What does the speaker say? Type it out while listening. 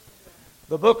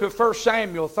The book of 1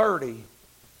 Samuel 30.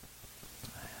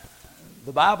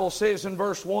 The Bible says in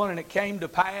verse 1, "And it came to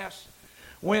pass,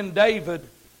 when David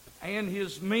and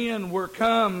his men were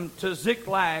come to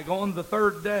Ziklag on the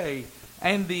third day,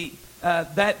 and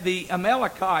that the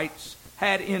Amalekites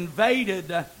had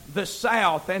invaded the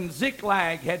south, and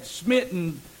Ziklag had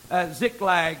smitten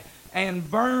Ziklag,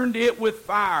 and burned it with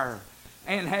fire,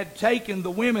 and had taken the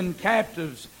women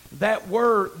captives that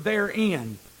were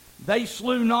therein. They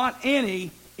slew not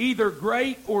any, either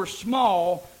great or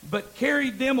small, but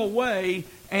carried them away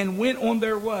and went on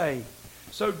their way.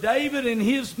 So David and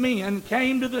his men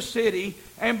came to the city,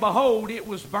 and behold, it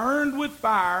was burned with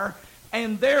fire,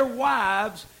 and their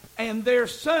wives and their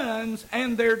sons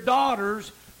and their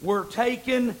daughters were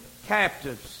taken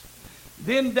captives.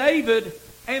 Then David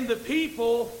and the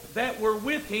people that were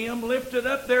with him lifted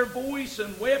up their voice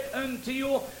and wept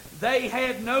until they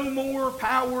had no more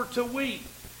power to weep.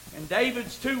 And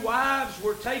David's two wives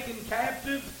were taken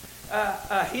captive,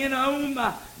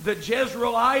 Ahinoam the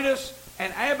Jezreelitess,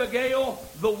 and Abigail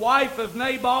the wife of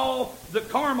Nabal the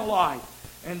Carmelite.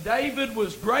 And David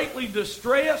was greatly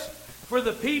distressed, for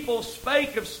the people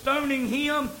spake of stoning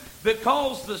him,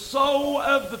 because the soul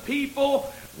of the people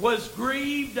was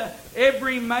grieved,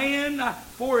 every man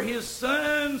for his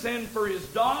sons and for his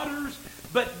daughters.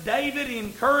 But David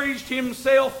encouraged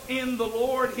himself in the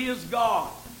Lord his God.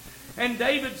 And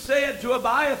David said to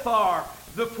Abiathar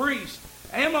the priest,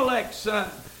 Amalek's son,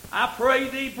 I pray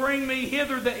thee, bring me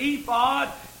hither the ephod.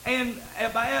 And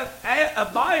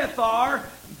Abiathar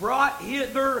brought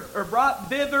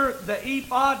thither the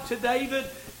ephod to David.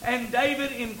 And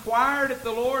David inquired at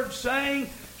the Lord, saying,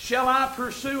 Shall I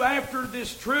pursue after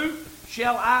this troop?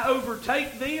 Shall I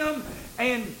overtake them?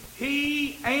 And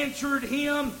he answered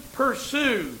him,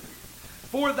 Pursue,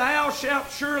 for thou shalt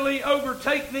surely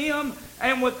overtake them,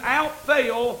 and without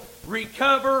fail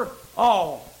recover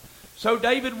all. So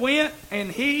David went,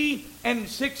 and he and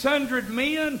 600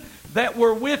 men that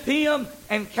were with him,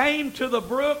 and came to the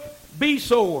brook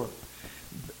Besor,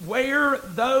 where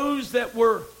those that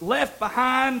were left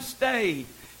behind stayed.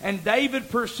 And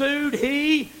David pursued,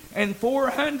 he and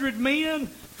 400 men,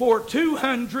 for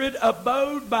 200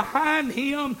 abode behind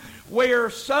him, were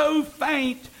so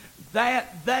faint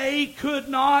that they could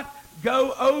not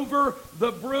go over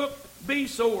the brook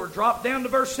Besor. Drop down to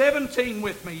verse 17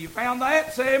 with me. You found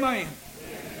that? Say amen.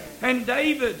 And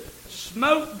David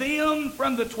smote them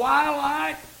from the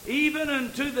twilight even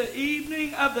unto the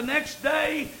evening of the next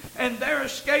day, and there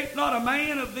escaped not a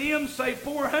man of them, save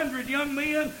 400 young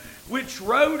men, which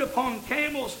rode upon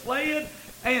camels fled.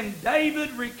 And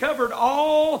David recovered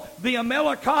all the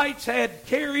Amalekites had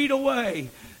carried away.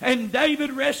 And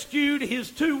David rescued his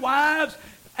two wives,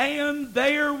 and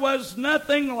there was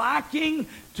nothing lacking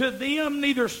to them,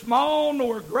 neither small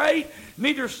nor great,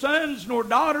 neither sons nor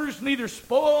daughters, neither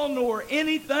spoil nor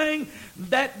anything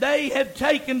that they had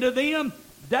taken to them.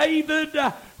 David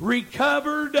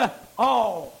recovered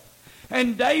all.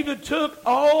 And David took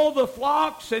all the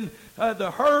flocks and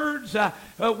the herds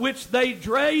which they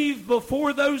drave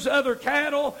before those other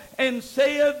cattle, and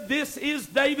said, This is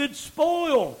David's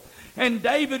spoil. And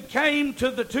David came to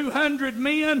the 200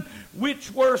 men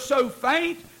which were so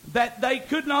faint that they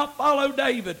could not follow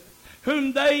David,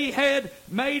 whom they had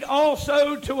made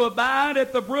also to abide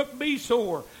at the brook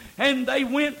Besor. And they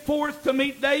went forth to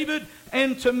meet David,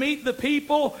 and to meet the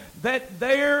people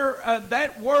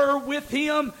that were with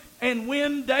him. And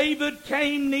when David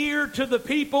came near to the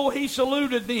people, he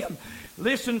saluted them.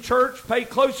 Listen, church, pay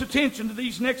close attention to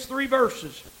these next three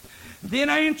verses. Then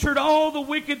answered all the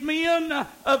wicked men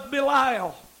of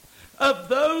Belial, of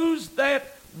those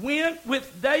that went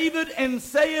with David, and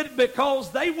said,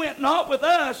 Because they went not with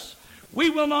us,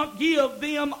 we will not give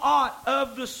them aught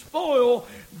of the spoil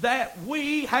that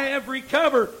we have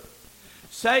recovered,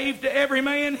 save to every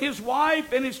man his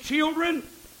wife and his children,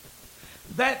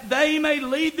 that they may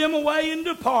lead them away and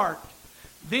depart.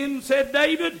 Then said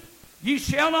David, Ye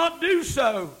shall not do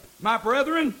so, my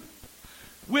brethren,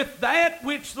 with that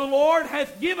which the Lord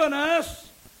hath given us,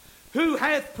 who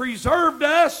hath preserved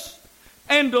us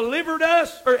and delivered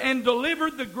us, and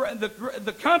delivered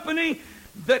the company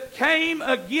that came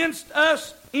against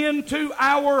us into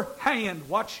our hand.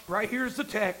 Watch, right here's the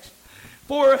text.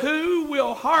 For who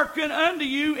will hearken unto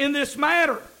you in this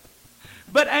matter?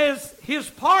 But as his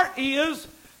part is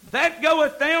that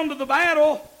goeth down to the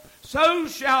battle, so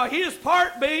shall his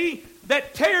part be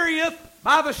that tarrieth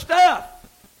by the stuff.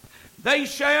 They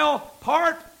shall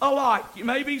part alike. You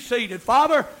may be seated.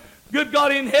 Father, good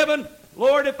God in heaven,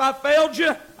 Lord, if I failed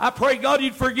you, I pray, God,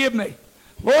 you'd forgive me.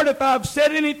 Lord, if I've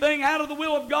said anything out of the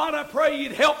will of God, I pray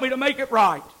you'd help me to make it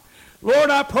right.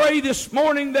 Lord, I pray this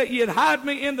morning that you'd hide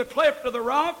me in the cleft of the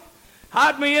rock.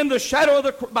 Hide me in the shadow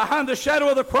of behind the shadow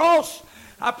of the cross.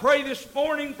 I pray this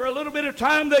morning for a little bit of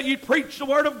time that you'd preach the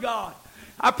Word of God.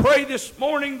 I pray this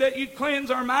morning that you'd cleanse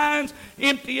our minds,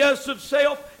 empty us of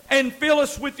self, and fill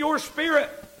us with your Spirit.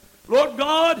 Lord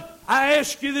God, I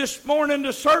ask you this morning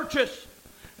to search us.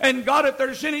 And God, if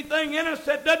there's anything in us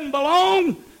that doesn't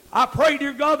belong, I pray,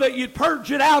 dear God, that you'd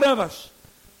purge it out of us.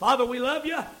 Father, we love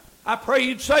you. I pray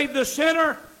you'd save the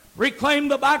sinner, reclaim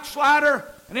the backslider,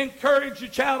 and encourage the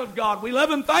child of God. We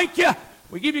love and thank you.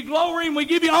 We give you glory and we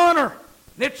give you honor.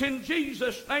 And it's in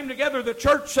Jesus' name together the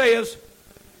church says,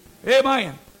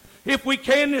 amen. If we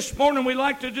can this morning, we'd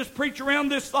like to just preach around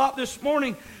this thought this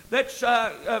morning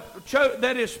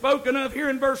that is spoken of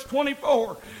here in verse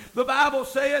 24. The Bible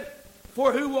said,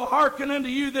 for who will hearken unto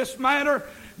you this matter?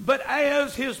 But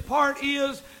as his part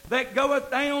is that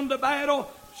goeth down to battle,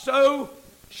 so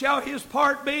shall his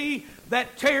part be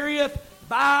that tarrieth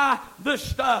by the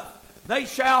stuff. They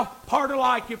shall part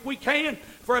alike. If we can,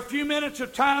 for a few minutes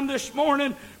of time this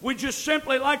morning, we just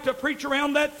simply like to preach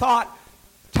around that thought,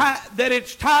 that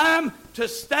it's time to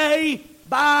stay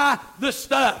by the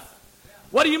stuff.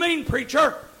 What do you mean,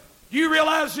 preacher? Do you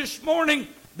realize this morning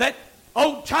that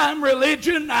old-time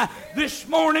religion this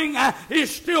morning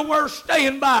is still worth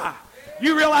staying by?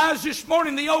 You realize this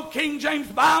morning the old King James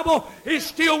Bible is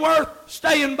still worth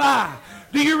staying by?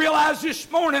 Do you realize this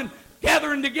morning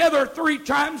gathering together 3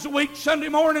 times a week, Sunday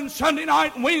morning, Sunday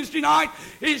night, and Wednesday night,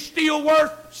 is still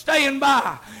worth staying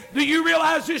by? Do you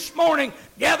realize this morning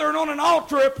gathering on an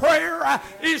altar of prayer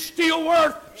is still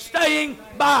worth staying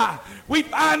by? We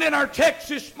find in our text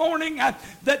this morning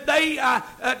that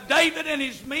David and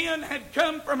his men had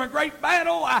come from a great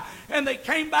battle and they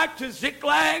came back to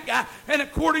Ziklag, and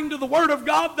according to the Word of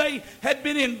God, they had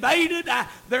been invaded.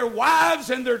 Their wives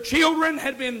and their children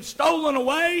had been stolen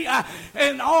away,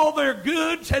 and all their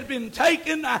goods had been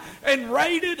taken and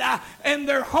raided, and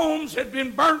their homes had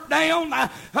been burnt down.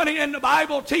 Honey, and the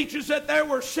Bible teaches that there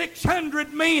were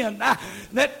 600 men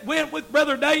that went with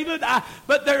Brother David,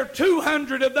 but there are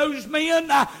 200 of those men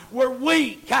were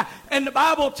weak. And the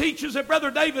Bible teaches that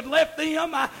Brother David left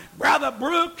them by the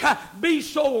brook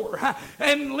Besor.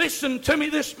 And listen to me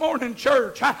this morning,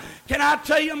 church. Can I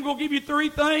tell you, I'm going to give you 3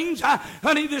 things,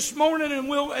 honey, this morning, and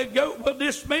we'll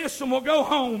dismiss and we'll go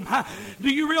home. Do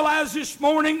you realize this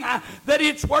morning that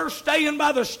it's worth staying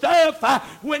by the stuff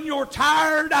when you're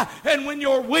tired and when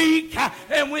you're weak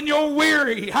and when you're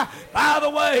weary? By the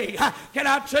way, can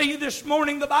I tell you this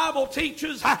morning, the Bible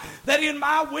teaches that in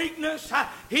my weakness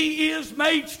he is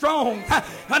made strong.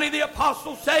 Honey, the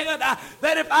apostle said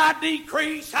that if I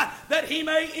decrease, that he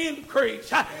may increase.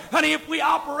 Honey, if we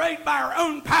operate by our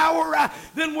own power,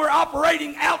 then we're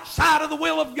operating outside of the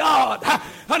will of God.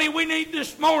 Honey, we need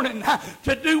this morning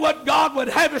to do what God would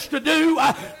have us to do,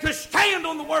 to stand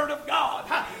on the Word of God,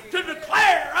 to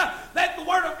declare that the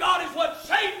Word of God is what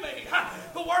saved me,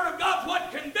 the Word of God is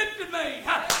what convicted me,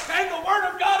 and the Word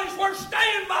of God is worth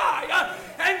staying by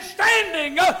and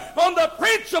standing on the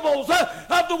principles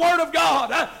of the Word of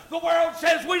God. The world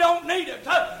says we don't need it.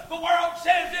 The world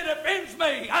says it offends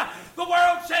me. The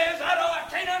world says I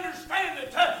can't understand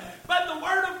it. But the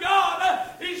Word of God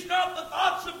is not the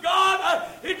thoughts of God.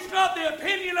 It's not the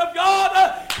opinion of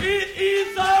God. It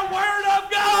is the Word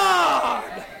of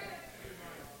God.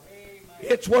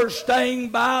 It's worth staying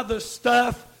by the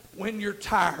stuff when you're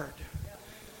tired.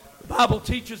 The Bible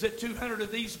teaches that 200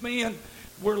 of these men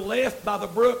were left by the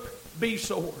brook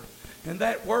Besor. And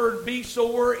that word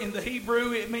Besor in the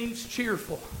Hebrew, it means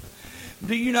cheerful.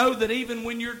 Do you know that even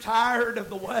when you're tired of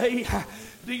the way,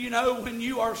 do you know when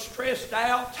you are stressed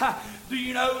out, do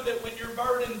you know that when you're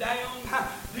burdened down,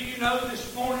 do you know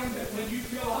this morning that when you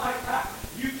feel like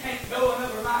you can't go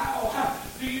another mile,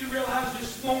 do you realize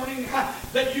this morning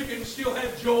that you can still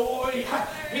have joy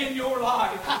in your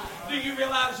life? Do you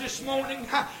realize this morning,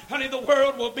 honey, the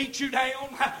world will beat you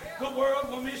down. The world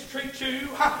will mistreat you.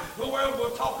 The world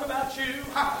will talk about you.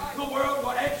 The world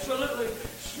will absolutely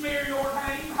smear your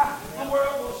name. The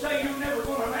world will say you're never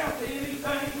going to amount to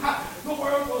anything. The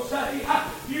world will say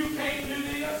you can't do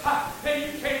this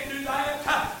and you can't do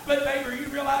that. But baby, you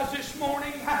realize this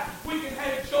morning we can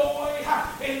have joy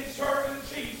in serving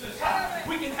Jesus.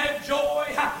 We can have joy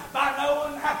by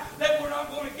knowing that we're not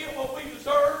going to get what we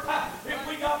deserve. If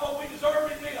we got what we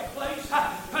deserve, it'd be a place,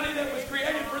 honey, that was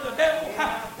created for the devil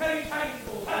and his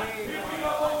angels. If we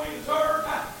got what we deserve,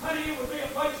 honey, it would be a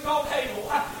place called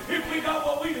hell. If we got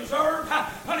what we deserve,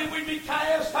 honey, we'd be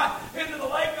cast into the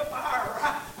lake of fire.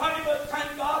 Honey, but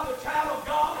thank God the child of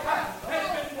God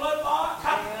has been blood-bought,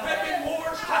 has been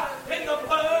washed in the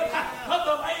blood of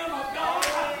the Lamb of God.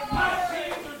 My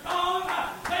sins are gone.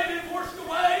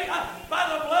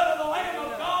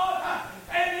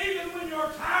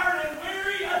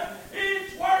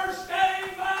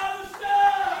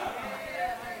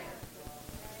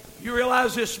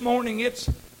 realize this morning it's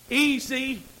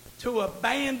easy to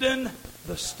abandon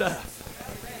the stuff.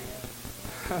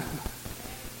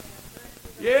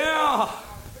 Yeah.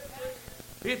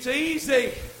 It's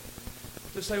easy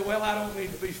to say, well, I don't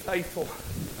need to be faithful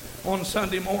on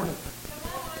Sunday morning.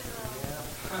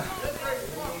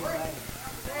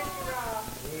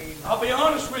 I'll be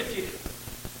honest with you.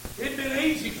 It'd been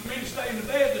easy for me to stay in the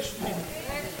bed this morning.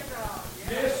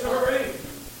 Yes, sir.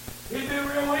 It'd been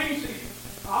real easy.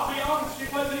 I'll be honest,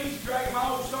 it wasn't easy dragging my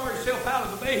old sorry self out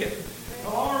of the bed. The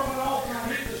alarm went off and I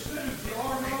hit the snooze. The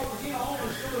alarm went off again. I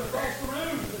almost stood across the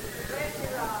room.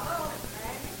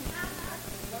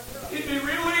 It'd be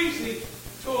real easy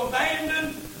to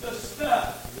abandon the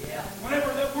stuff.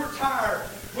 Whenever that we're tired.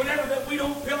 Whenever that we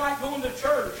don't feel like going to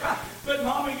church. But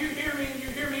Mama, you hear me and you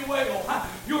hear me well.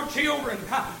 Your children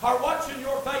are watching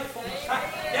your faithfulness.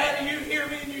 Daddy, you hear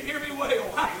me and you hear me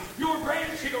well. Your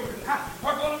grandchildren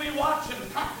are going to be watching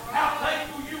how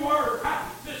faithful you were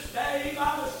to stay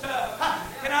by the stuff.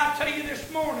 Can I tell you this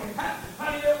morning,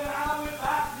 honey, that when I went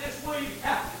back this week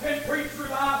and preached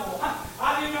revival,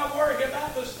 I did not worry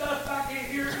about the stuff back in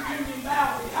here in Union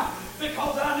Valley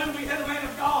because I knew we had a man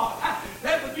of God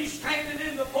that would be standing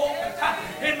in the pulpit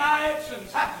in my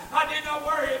absence. I did not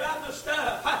worry about the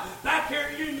stuff back here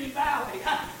in Union Valley,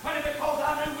 honey, because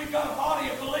I knew we've got a body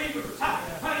of believers,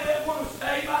 honey, that want to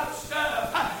stay by the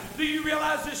stuff. Do you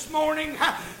realize this morning,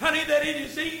 honey, that it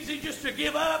is easy just to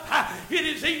give up? It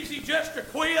is easy just to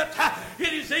quit.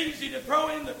 It is easy to throw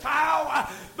in the towel.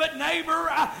 But neighbor,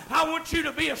 I want you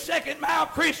to be a second-mile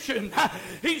Christian.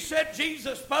 He said,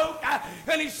 Jesus spoke,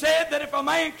 and he said that if a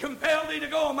man compel thee to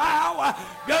go a mile,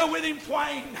 go with him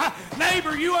twain.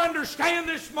 Neighbor, you understand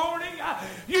this morning,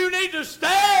 you need to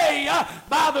stay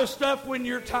by the stuff when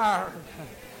you're tired.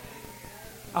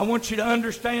 I want you to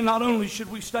understand, not only should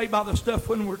we stay by the stuff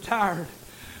when we're tired,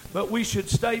 but we should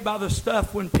stay by the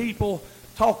stuff when people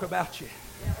talk about you.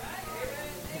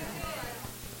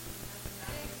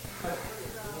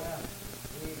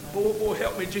 Boy,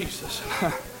 help me, Jesus.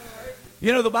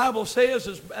 You know, the Bible says,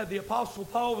 as the Apostle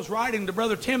Paul was writing to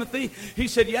Brother Timothy, he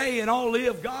said, yea, and all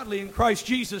live godly in Christ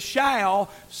Jesus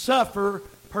shall suffer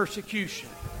persecution.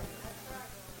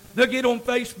 They'll get on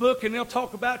Facebook and they'll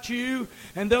talk about you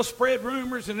and they'll spread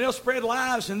rumors and they'll spread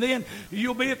lies, and then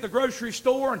you'll be at the grocery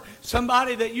store and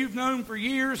somebody that you've known for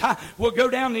years will go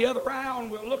down the other aisle and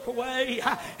will look away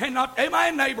and not, hey,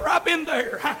 my neighbor, I've been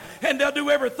there, and they'll do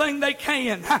everything they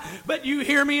can. But you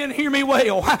hear me and hear me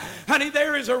well. Honey,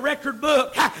 there is a record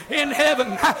book in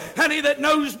heaven, honey, that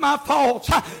knows my faults,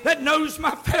 that knows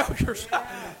my failures.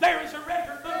 There is a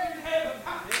record book in heaven.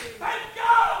 Thank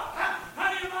God.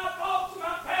 Honey, my faults and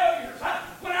my failures.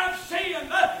 When I'm seeing,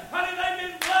 honey, they've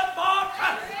been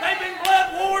blood-bought. They've been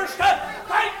blood-washed.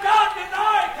 Thank God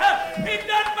tonight. It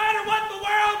doesn't matter what the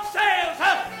world says.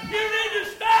 You need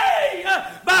to stay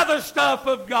by the stuff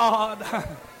of God.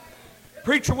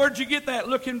 Preacher, where'd you get that?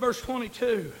 Look in verse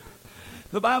 22.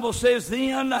 The Bible says,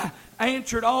 then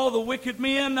answered all the wicked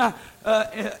men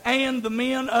and the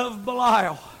men of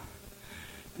Belial.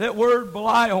 That word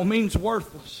Belial means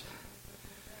worthless.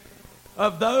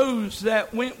 Of those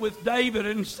that went with David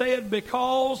and said,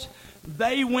 because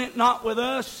they went not with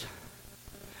us,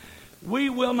 we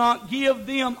will not give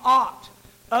them aught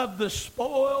of the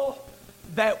spoil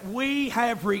that we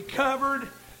have recovered,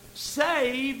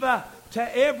 save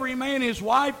to every man his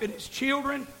wife and his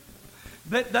children,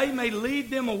 that they may lead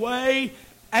them away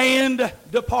and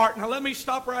depart. Now let me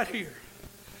stop right here.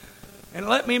 And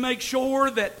let me make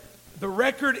sure that the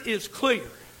record is clear.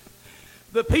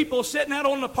 The people sitting out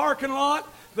on the parking lot,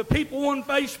 the people on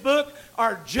Facebook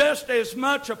are just as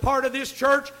much a part of this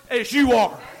church as you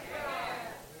are.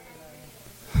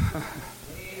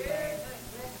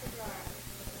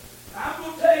 I'm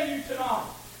going to tell you tonight.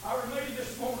 I remember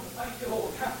this morning. Thank you,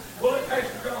 Lord. Well, let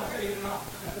Pastor John tell you tonight.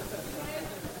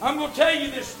 I'm going to tell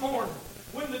you this morning.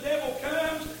 When the devil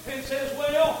comes and says,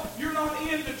 well, you're not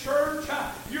in the church,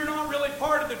 you're not really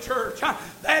part of the church,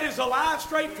 that is a lie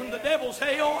straight from the devil's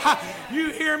hell.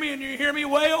 You hear me and you hear me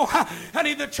well.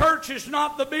 Honey, the church is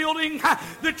not the building.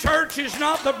 The church is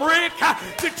not the brick.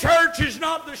 The church is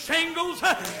not the shingles.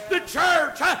 The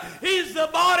church is the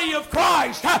body of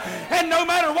Christ. And no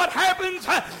matter what happens,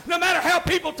 no matter how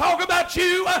people talk about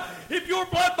you, if you're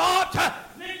blood-bought,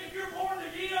 if you're born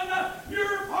again,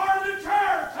 you're part of the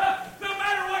church. No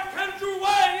matter what comes your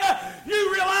way,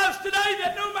 you realize today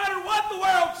that no matter what the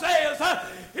world says,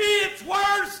 it's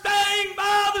worth staying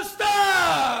by the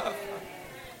stuff.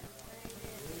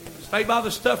 Stay by the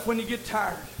stuff when you get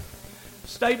tired.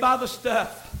 Stay by the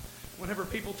stuff whenever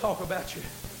people talk about you.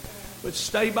 But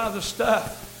stay by the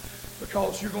stuff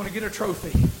because you're going to get a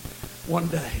trophy one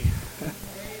day.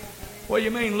 What do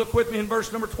you mean? Look with me in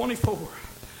verse number 24.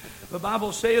 The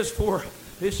Bible says, for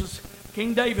this is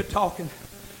King David talking.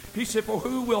 He said, for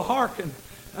who will hearken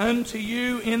unto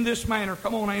you in this manner?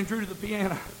 Come on, Andrew, to the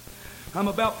piano. I'm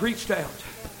about preached out.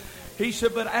 He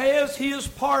said, but as his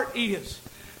part is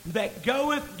that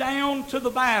goeth down to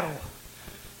the battle,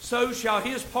 so shall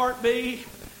his part be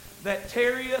that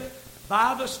tarrieth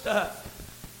by the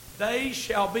stuff. They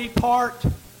shall be part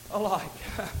alike.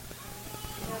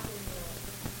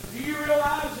 Do you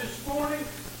realize this morning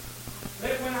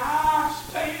that when I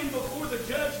stand before the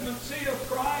judgment seat of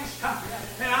Christ,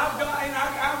 and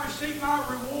I receive my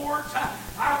rewards,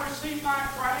 I receive my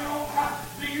crown?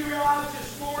 Do you realize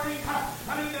this morning,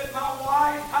 that my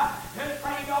wife,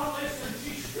 thank God, listen,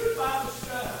 she stood by the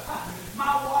stuff.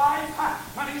 My wife,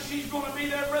 she's going to be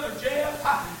there, Brother Jeff,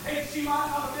 and she might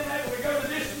not have been able to go to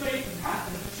this meeting.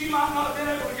 She might not have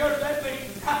been able to go to that meeting,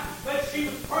 but she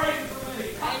was praying for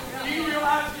me. Do you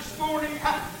realize this morning,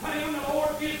 when the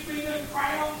Lord gives me this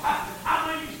crown, I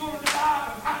believe He's going to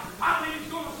divide them. I believe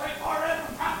He's going to say part of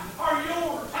them are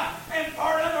yours, and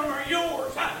part of them are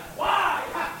yours. Why?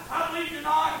 I believe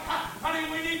tonight,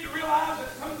 we need to realize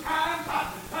that sometimes,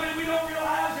 we don't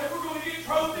realize that we're going to get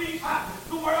trophies.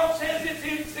 The world says it's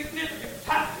insignificant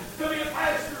to be a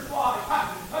pastor's wife.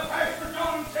 Pastor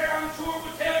John and Sarah, I'm sure,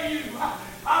 would tell you,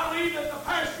 I believe that the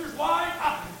pastor's wife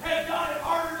has got it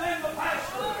harder than the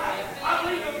pastor. I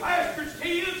believe the pastor's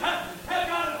kids have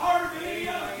got it harder than any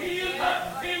other kids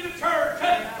in the church.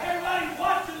 Everybody's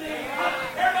watching them.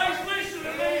 Everybody's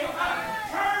listening to them.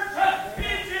 Church,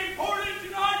 it's important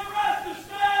tonight for us to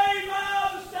stay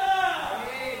by the stuff.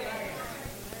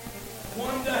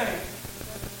 One day,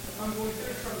 I'm going to get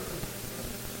a trophy.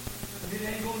 And it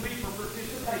ain't going to be for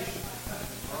participation.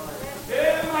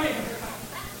 Amen.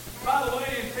 By the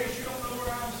way, in case you don't know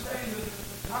where I'm standing,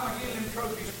 I'm giving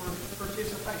trophies for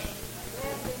participation.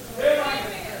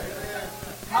 Amen.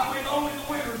 I mean, only the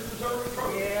winners deserve a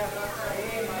trophy.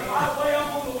 By the way,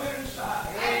 I'm on the winning side.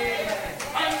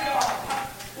 Thank God.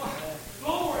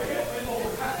 Glory, help me, Lord.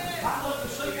 I love to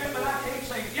sing it, but I can't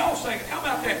sing it. Y'all sing it. How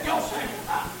about that? Y'all sing it.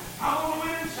 I'm on the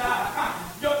winning side.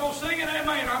 Y'all gonna sing it?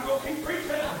 Amen. I'm gonna keep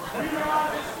preaching.